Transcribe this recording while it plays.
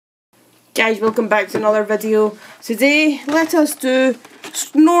Guys, welcome back to another video. Today, let us do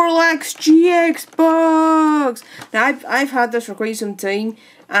Snorlax GX Box. Now, I've had this for quite some time,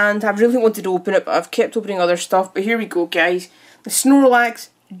 and I've really wanted to open it, but I've kept opening other stuff. But here we go, guys. The Snorlax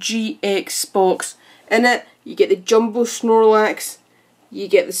GX Box. In it, you get the Jumbo Snorlax, you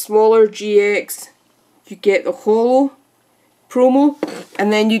get the smaller GX, you get the Holo promo,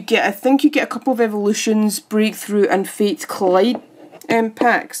 and then you get, I think you get a couple of Evolutions, Breakthrough, and Fate Collide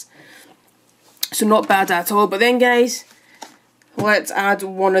packs. So not bad at all. But then, guys, let's add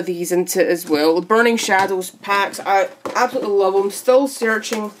one of these into it as well. The Burning Shadows packs, I absolutely love them. Still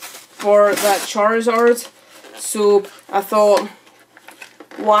searching for that Charizard. So I thought,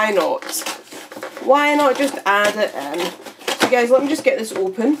 why not? Why not just add it in? So guys, let me just get this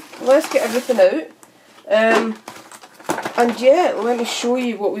open. Let's get everything out. And yeah, let me show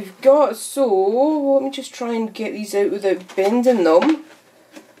you what we've got. So, let me just try and get these out without bending them.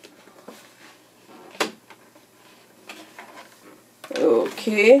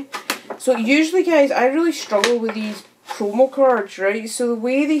 Okay, so usually, guys, I really struggle with these promo cards, right? So the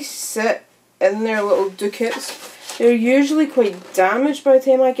way they sit in their little ducats, they're usually quite damaged by the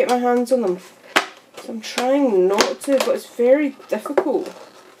time I get my hands on them. So I'm trying not to, but it's very difficult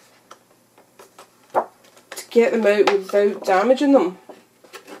to get them out without damaging them.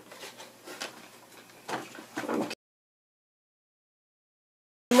 Okay.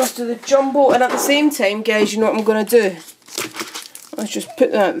 I must do the Jumbo, and at the same time, guys, you know what I'm going to do? Let's just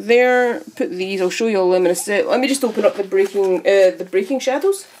put that there, put these, I'll show you all them in a sec. Let me just open up the Breaking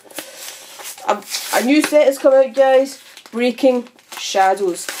Shadows. A new set has come out, guys. Breaking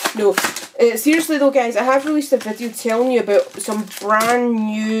Shadows. No, seriously though, guys, I have released a video telling you about some brand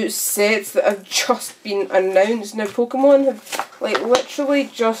new sets that have just been announced. Now, Pokemon have, like, literally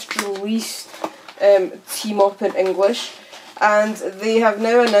just released Team Up in English. And they have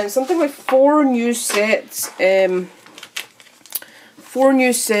now announced something like 4 new sets, 4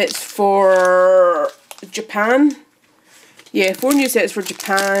 new sets for Japan. Yeah, 4 new sets for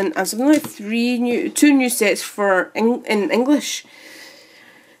Japan, and something like 2 new sets for in English.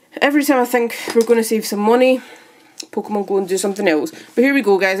 Every time I think we're going to save some money, Pokemon go and do something else. But here we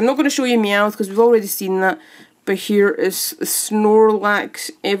go, guys. I'm not going to show you Meowth because we've already seen that. But here is the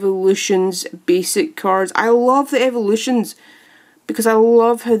Snorlax Evolutions basic cards. I love the Evolutions because I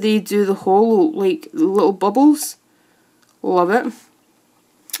love how they do the holo, like the little bubbles. Love it.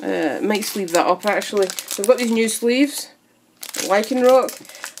 Might sleeve that up actually. So I've got these new sleeves, Lycanroc.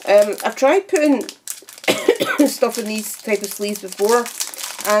 I've tried putting stuff in these type of sleeves before,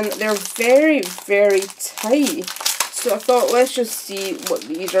 and they're very, very tight. So I thought, let's just see what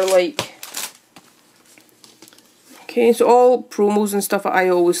these are like. Okay, so all promos and stuff I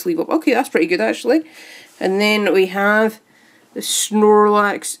always sleeve up. Okay, that's pretty good actually. And then we have the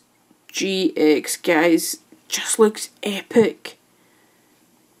Snorlax GX, guys. Just looks epic.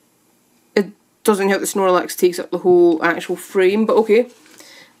 Doesn't help the Snorlax takes up the whole actual frame, but okay.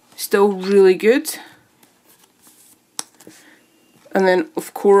 Still really good. And then,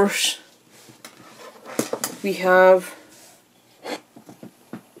 of course, we have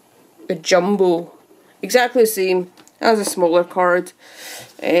the Jumbo. Exactly the same as a smaller card.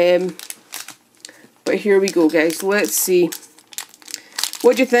 But here we go, guys. Let's see.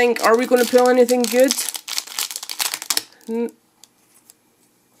 What do you think? Are we going to pull anything good?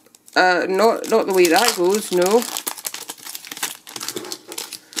 Not the way that goes, no.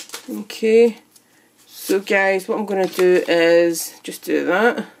 Okay, so guys, what I'm going to do is just do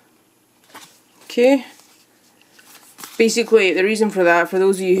that. Okay. Basically, the reason for that, for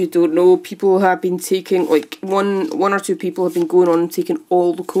those of you who don't know, people have been taking, like, one or two people have been going on and taking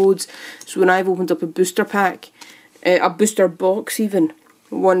all the codes. So when I've opened up a booster pack, a booster box even,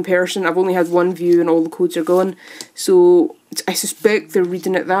 one person, I've only had one view and all the codes are gone. So I suspect they're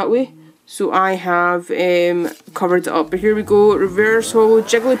reading it that way. So I have covered it up. But here we go, Reverse Holo,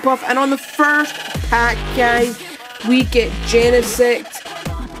 Jigglypuff. And on the first pack, guys, we get Genesect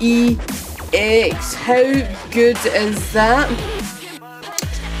EX. How good is that?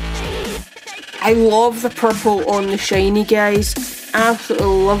 I love the purple on the shiny, guys. Absolutely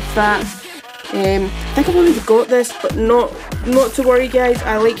love that. I think I've already got this, but not to worry, guys.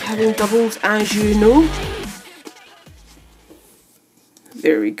 I like having doubles, as you know.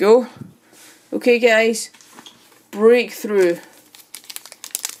 There we go. Okay, guys. Breakthrough.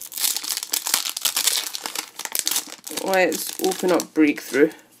 Let's open up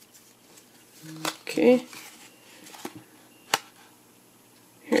Breakthrough. Okay.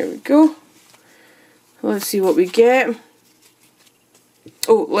 Here we go. Let's see what we get.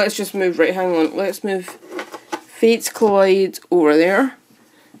 Oh, let's just move, right, hang on. Let's move Fates Collide over there.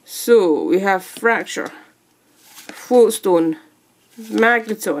 So we have Fracture, Floatstone,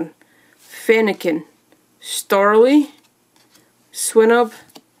 Magneton, Fennekin, Starly, Swinub,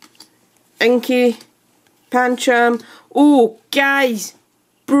 Inky, Pancham. Oh guys,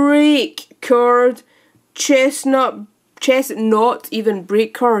 break card, Chestnut even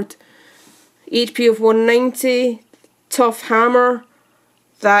break card. HP of 190, Tough Hammer.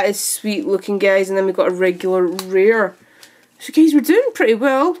 That is sweet looking, guys. And then we've got a regular rare. So guys, we're doing pretty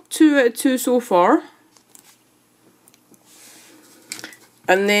well. 2 out of 2 so far.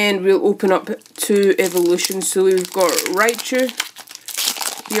 And then we'll open up 2 evolutions. So we've got Raichu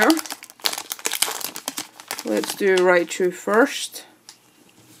here. Let's do Raichu first.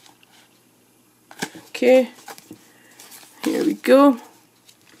 Okay. Here we go.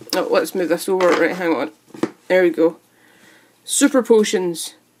 Oh, let's move this over. Right, hang on. There we go. Super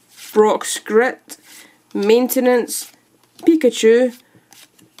Potions, Brock's Grit, Maintenance, Pikachu,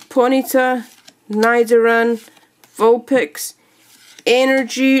 Ponyta, Nidoran, Vulpix,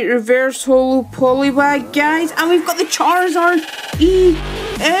 Energy, Reverse Holo, Poliwag, guys, and we've got the Charizard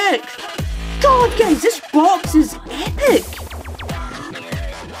EX. God, guys, this box is epic.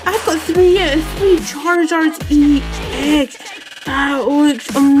 I've got 3 out of 3 Charizards EX. That looks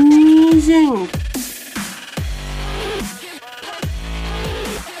amazing.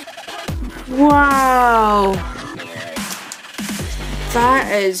 Wow,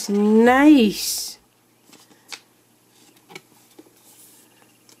 that is nice.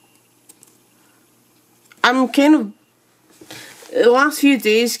 I'm kind of, the last few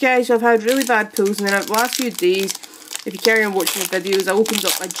days, guys, I've had really bad pulls, and then the last few days, if you carry on watching the videos, I opened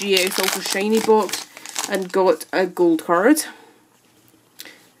up a GX Ultra Shiny box and got a gold card.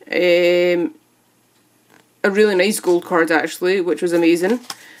 A really nice gold card actually, which was amazing.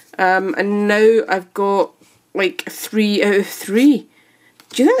 And now I've got like 3 out of 3.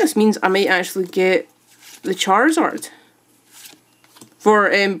 Do you think this means I might actually get the Charizard? For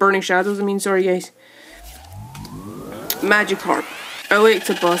Burning Shadows, I mean, sorry guys. Magikarp,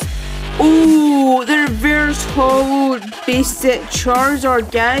 Electabuzz. Oh, the Reverse Holo base set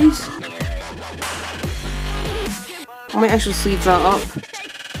Charizard, guys. I might actually sleeve that up.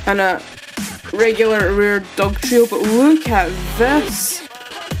 And a regular rare Dugtrio, but look at this.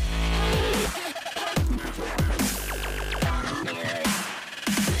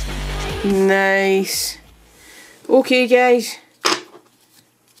 Nice. Okay guys,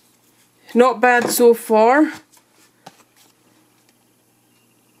 not bad so far.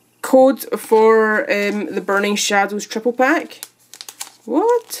 Code for the Burning Shadows triple pack.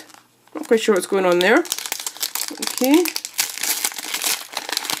 What? Not quite sure what's going on there. Okay.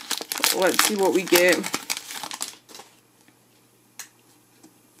 Let's see what we get.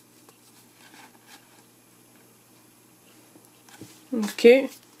 Okay.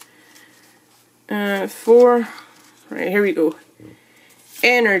 4. Right, here we go.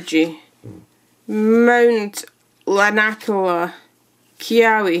 Energy, Mount Lanakila,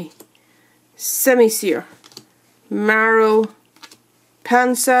 Kiawe, Simisear, Marill,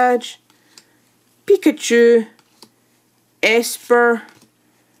 Pansage, Pikachu, Esper,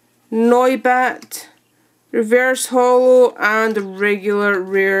 Noibat, Reverse Holo, and a regular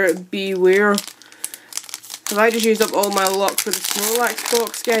rare Beware. Have I just used up all my luck for the Snorlax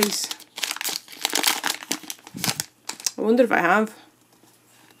box, guys? I wonder if I have.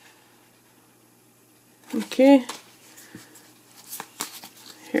 Okay.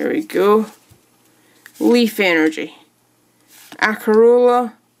 Here we go. Leaf Energy,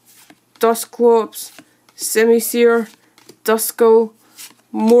 Akarola, Dusclops, Simisear, Duskull,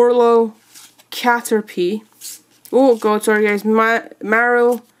 Morlo, Caterpie. Oh god, sorry guys.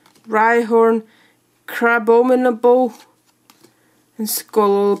 Marill, Rhyhorn, Crabominable, and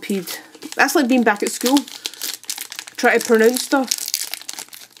Scolopede. That's like being back at school. Try to pronounce stuff.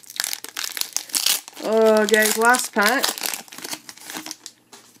 Oh guys, last pack.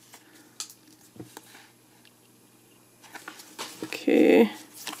 Okay.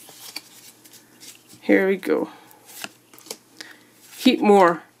 Here we go.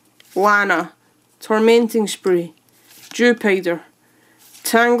 Heatmore, Lana, Tormenting Spree, Dewpider,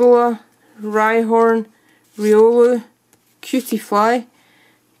 Tangela, Rhyhorn, Riolu, Cutiefly,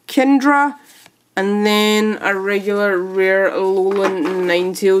 Kindra, and then a regular rare Alolan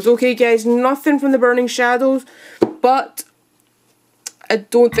Ninetales. Okay guys, nothing from the Burning Shadows, but I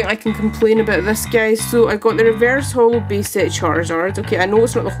don't think I can complain about this, guys. So I got the Reverse Holo base set Charizard. Okay, I know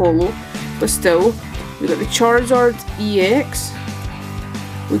it's not the Holo, but still. We got the Charizard EX.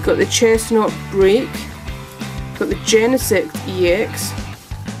 We got the Chestnut Break. Got the Genesect EX.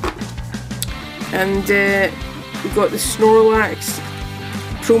 And we got the Snorlax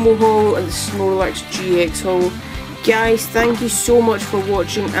promo haul and the Snorlax GX haul. Guys, thank you so much for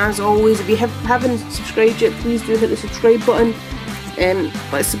watching. As always, if you haven't subscribed yet, please do hit the subscribe button.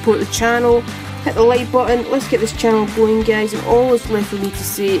 Let's support the channel. Hit the like button. Let's get this channel going, guys. And all that's left for me to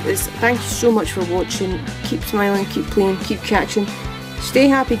say is thank you so much for watching. Keep smiling, keep playing, keep catching. Stay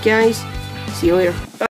happy, guys. See you later. Bye.